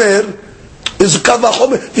homer is a kava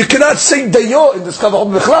homer. You cannot say dayo in this kava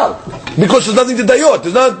homer b'chlal, because there's nothing to dayo.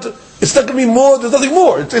 It's not going to be more. There's nothing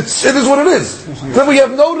more. It is what it is. Then we have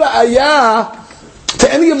no ra'ayah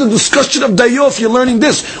to any of the discussion of dayo. If you're learning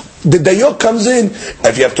this, the dayo comes in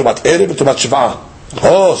if you have tumat erev and tumat shivah.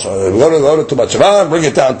 Oh, so we're going to tumat shivah, bring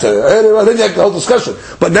it down to erev, and then you have the whole discussion.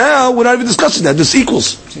 But now we're not even discussing that. This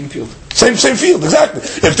equals same field. Same field, exactly.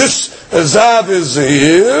 If this zav is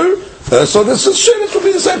here, so this is shit. It will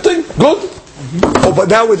be the same thing. Good. Oh, but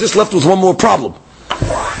now we're just left with one more problem.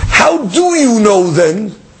 How do you know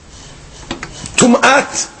then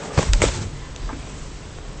Tum'at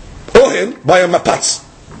Ohel by a mapatz?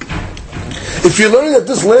 If you're learning that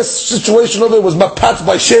this last situation over there was mapatz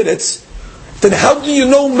by sheretz, then how do you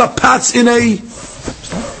know mapatz in a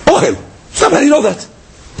Ohel? How do you know that?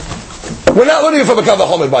 We're not learning it from a Kava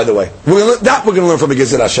Homer, by the way. We're going to learn from a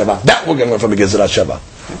Gezerah Sheva. That we're going to learn from a Gezerah Sheva.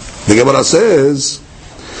 The Gemara says,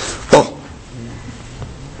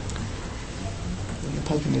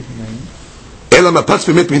 Ela mapatz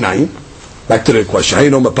b'met minayin. Back to the question. How do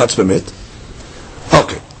you know mapatz b'met?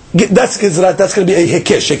 Okay. That's Gezerah. That's going to be a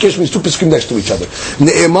hekesh. Hekesh means two piskim next to each other.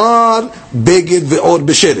 Ne'emar beged ve'or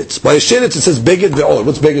b'sheretz. By a sheretz it says beged ve'or.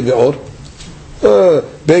 What's beged ve'or?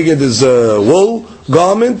 Beged is wool,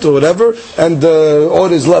 garment, or whatever, and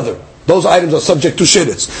or is leather. Those items are subject to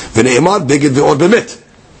sheretz. V'ne'emar beged ve'or b'met.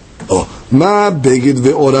 Ma beged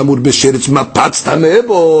ve'or amur b'sheretz mapatz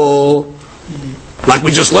tamebo. Like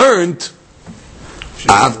we just learned.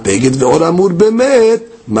 Av beged ve'or amur b'met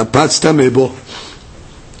mapatz tamebo.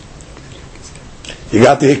 You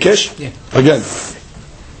got the hikesh? Yeah. Again,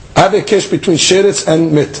 I have a hikesh between sheretz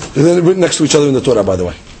and mit. They're written next to each other in the Torah, by the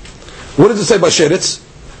way. What does it say by sheretz?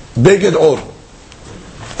 Beged or.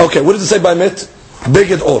 Okay, what does it say by mit?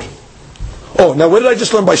 Beged or. Oh, now what did I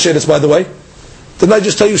just learn by sheretz, by the way? Didn't I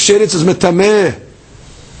just tell you sheretz is mitameh?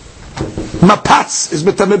 Mapatz is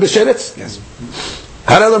mitameh b'sheretz? Yes.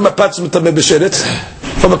 How did I learn mapatz is mitameh b'sheretz?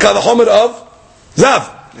 From a kal homer of zav.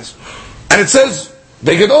 Yes. And it says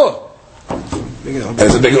beged or. And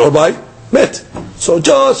it's a beged or by met. So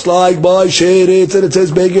just like by sheretz and it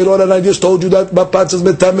says beged or, and I just told you that mapatz is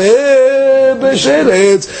mitameh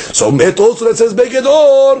b'sheretz. So met also that says beged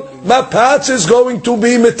or, mapatz is going to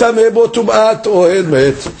be mitameh bo tumat or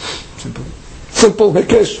met. Simple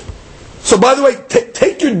hekesh. So by the way,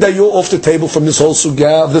 take your dayo off the table from this whole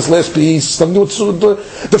sugya, this last piece.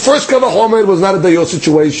 The first kava homer was not a dayo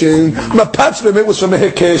situation. Mapatz b'met was from a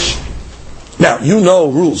hekesh. Now you know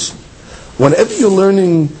rules. Whenever you're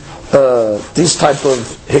learning these type of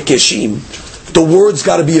hikeshim, the words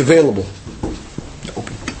got to be available.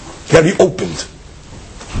 Got to be opened.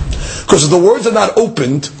 Because if the words are not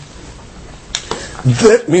opened,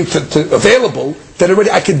 that means available, then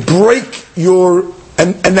already I could break your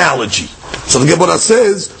analogy. So the Gemara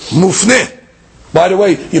says, mufneh. By the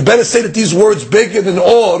way, you better say that these words bigger than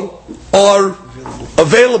or are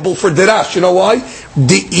available for derash. You know why?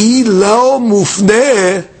 Di'i lo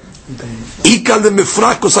mufneh ikal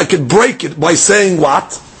lemifrak, because I could break it by saying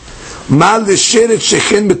what? Ma l'sheret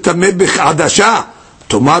shechen metameh b'chadasha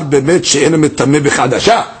tomar bemet she'ena metameh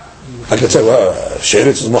b'chadasha. I could say, well,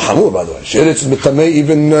 sheretz is mohamur, by the way. Sheretz is metameh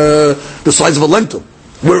even the size of a lentil.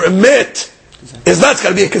 Where a met is not, it's got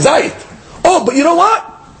to be a kazayit. Oh, but you know what?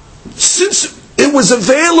 Since it was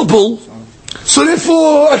available, so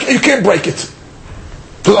therefore you can't break it.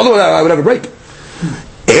 Because otherwise I would have a break.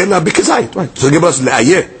 And kazayit, right? So give us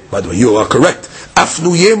la'ayeh. By the way, you are correct.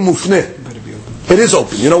 Afnuyeh mufneh. It is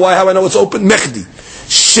open. You know why? How I know it's open? Mechdi.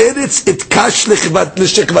 Sheretz itkash l'shekvat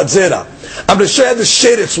zera. I'm going to show you the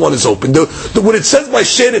sheretz one is open. When it says by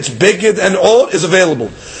sheretz beged and all is available.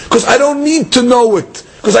 Because I don't need to know it.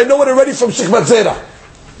 Because I know it already from shekvat zera.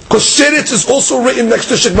 Because sheretz is also written next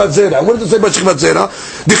to shekvat zera. And what does it say by shekvat zera?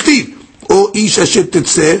 Dichtiv. O ish asher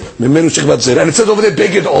tetzeh memenu shekvat zera. And it says over there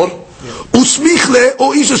beged or. Usmich le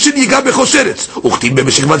o ish asher yiga bechol sheretz. Uchtiv be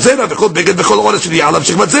shekvat zera vechol beged vechol or asher ya'alav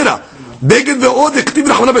shekvat zera. Beged ve'od dichtiv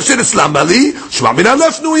l'chmana b'sheretz lamali shma mina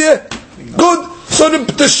lefnuye. Good. So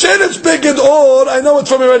the sheretz beged or, I know it's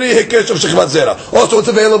from already hikesh of shekvat zera. Oh, so it's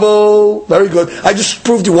available. Very good. I just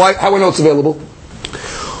proved you how I know it's available.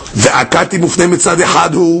 Ve'akati mufneh mitzad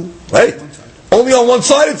echad hu. Right? Only on one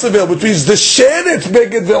side it's available, which means the sheretz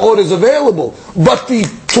beged ve'or is available, but the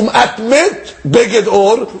tum'at met beged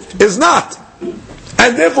or is not.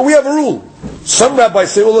 And therefore we have a rule. Some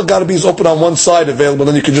rabbis say, well, the Garabi is open on one side available,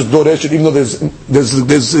 then you can just doresh it, even though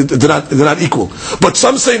they're not equal. But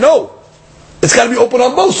some say no. It's got to be open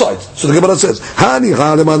on both sides. So the Gemara says, "Hani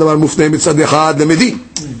ha'lemadavar mufnei mitzad echad lemedi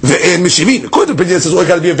ve'en mishimin." According to the opinion, it says, "Oh, it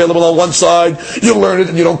got to be available on one side. You learn it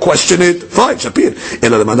and you don't question it." Fine, shapir.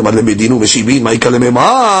 Ela lemadavar lemedinu mishimin ma'ika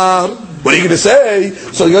lememar. What are you going to say?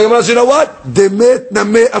 So the Gemara says, "You know what? Demet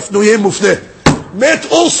nameh afnuyeh mufneh."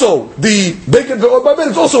 Met also the bacon ve'or by met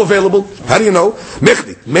is also available. How do you know?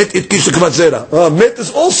 Mechdi met it kish shekvat zera. Met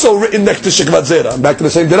is also written next to shekvat zera. Back to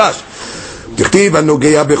the same derash. תכתיב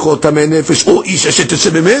הנוגע בכל טמא נפש או איש אשר תצא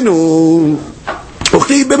ממנו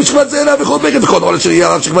וכתיב במשכבת זרע וכל בגד וכל עולת של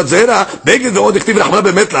יערב שכבת זרע בגד ועוד הכתיב לחמנה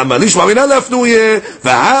באמת למה נשמע מינה להפנויה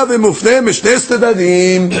והאב מופנה משני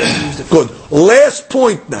צדדים. Good. Last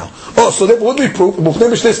point now. Oh, so what do we prove? מופנה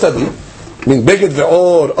משני צדדים. I mean, biged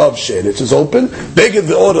ve'or of sheretz is open, biged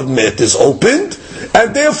ve'or of met is opened,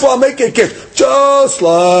 and therefore I'll make a case. Just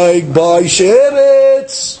like by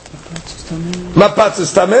sheretz. Mapatz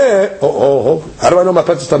is tameh. How do I know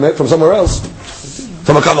mapatz is tameh? From somewhere else.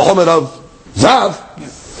 From a Kamma of Zav.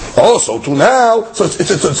 So to now, so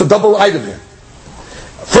it's a double item here.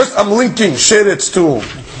 First I'm linking sheretz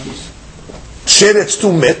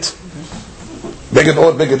to met. Beged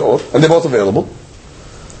or, and they're both available.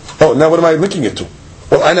 Oh, now what am I linking it to?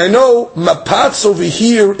 Well, and I know mapatz over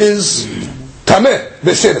here is tameh,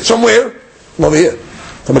 b'sheretz. From where? From over here.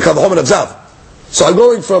 From a Kamma of Zav. So I'm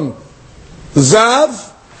going from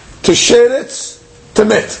Zav to sheretz to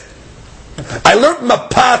met. I learned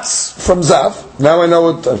mapatz from Zav. Now I know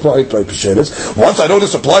it applies to sheretz. Once I know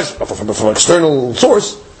this applies from an external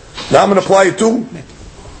source, now I'm going to apply it to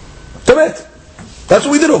met. That's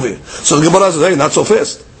what we did over here. So the Gemara says, hey, not so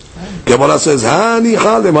fast. Gemara says, Hani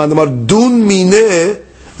chalem dun mineh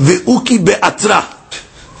ve'uki be'atra.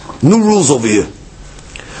 New rules over here.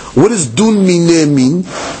 What does dun mineh mean?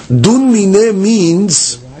 Dun mineh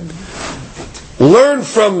means learn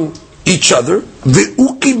from each other,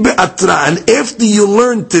 ve'uki be'atra, and after you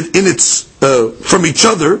learned it in its from each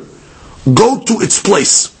other, go to its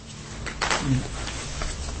place.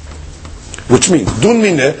 Which means dun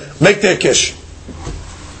mineh, make the kesh.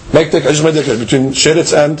 I just made the kesh between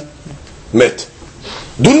sheretz and met.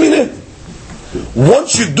 Dun mineh.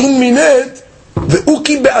 Once you dun mineh,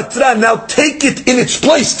 ve'uki be'atra, now take it in its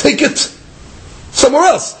place, take it somewhere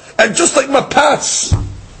else. And just like mapatz,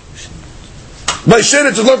 by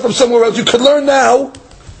sheretz to learn from somewhere else, you can learn now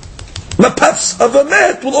mapatz of a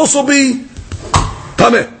met will also be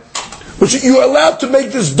tameh. Which you're allowed to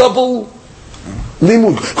make this double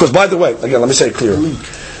limud. Because by the way, again, let me say it clear.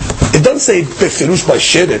 It doesn't say beferush by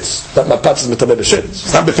sheretz that mapatz is metameh b'sheretz.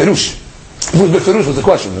 It's not beferush. If it was beferush, what's the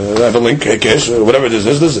question? I have a link, hekesh, whatever it is.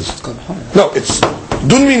 This. No, it's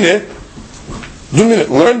dun mineh,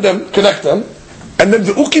 learn them, connect them, and then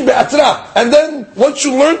the uki be'atra, and then once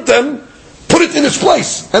you learned them, put it in its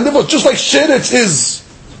place. And therefore, just like sheretz is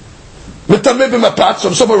mitameh b'mapatz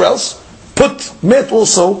from somewhere else, put met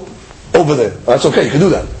also over there. That's okay, you can do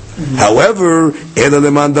that. However,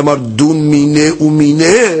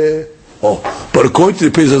 but according to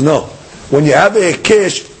the Pri says no. When you have a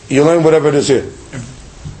cash, you learn whatever it is here.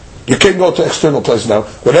 You can't go to external place now.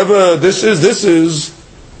 Whatever this is.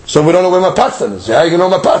 So we don't know where my patz then is. How are you going to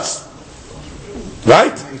know my patz?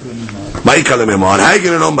 Right? How are you going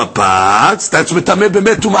to know my patz? That's mitameh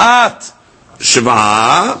b'met tum'at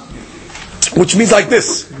shivah, which means like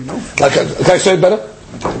this. Like, can I say it better?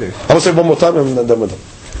 I'm going to say it one more time and then we're done.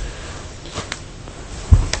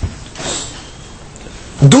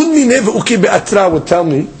 Dun mineh v'uki be'atra would tell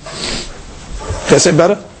me, can I say it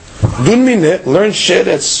better? Dun mineh, learn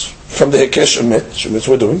sheretz from the hekesh emet, shemetz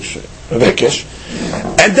we're doing, the hekesh,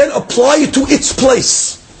 and then apply it to its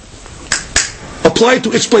place. Apply it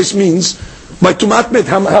to its place means, my tumat met,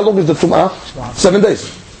 how long is the tum'ah? 7 days.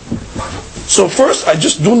 So first, I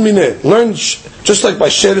just dun mineh, learn, just like by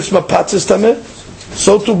sheretz mapatz is tameh,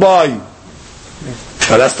 so to by,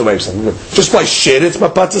 now that's the way of saying it. Just by sheretz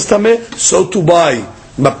mapatz is tameh, so to by,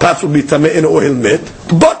 mapatz will be tameh in ohel met,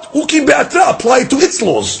 but uki be'atra, apply it to its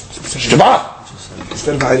laws. Shema.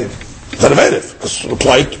 Instead of Erev.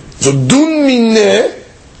 Apply it. So dun mineh,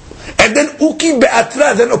 and then uki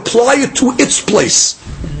be'atra, then apply it to its place.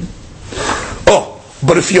 Oh,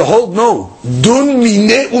 but if you hold no, dun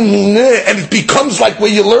mineh umineh, and it becomes like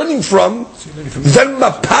where you're learning from, then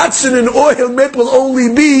mapatzin and ohel met will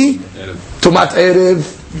only be tumat erev.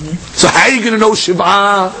 So how are you going to know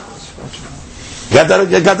shiva? You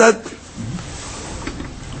got that?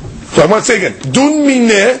 So I want to say again, dun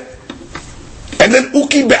mineh, and then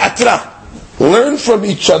uki be'atra. Learn from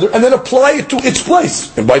each other, and then apply it to its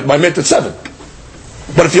place. And by met at 7.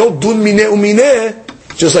 But if you hold dun mineh umineh,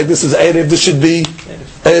 just like this is erev, this should be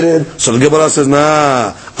erev. So the Gemara says,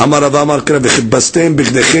 nah, amar Rav amar kra v'chibastem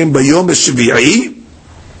b'chdechem b'yom ha'shvi'i.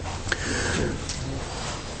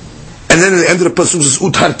 And then at the end of the pasuk says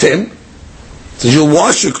uthartem. Says you'll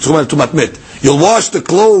wash your tumat met. You'll wash the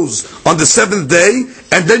clothes on the 7th day,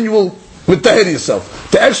 and then you will mitahir yourself.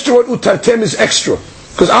 The extra word utartem is extra,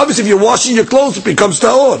 because obviously if you're washing your clothes, it becomes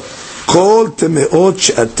tahor. Kol temeot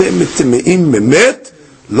she'atem temeim memet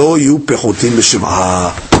lo yu pechotim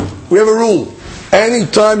b'shiv'ah. We have a rule.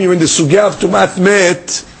 Anytime you're in the sugya of tumat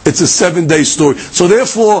met, it's a 7-day story. So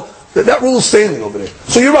therefore, that rule is standing over there.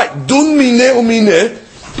 So you're right. Dun mineh umineh.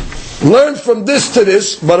 Learn from this to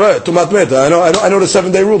this, but to matmet. I know the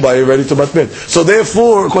 7-day rule by already to matmet. So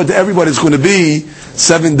therefore, according to everybody, it's going to be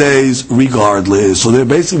 7 days regardless. So there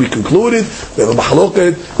basically we concluded we have a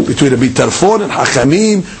mahloket between the Bitarfon and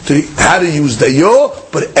Hakamim to how to use dayo,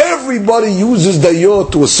 but everybody uses dayo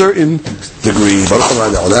to a certain degree.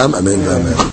 Amen.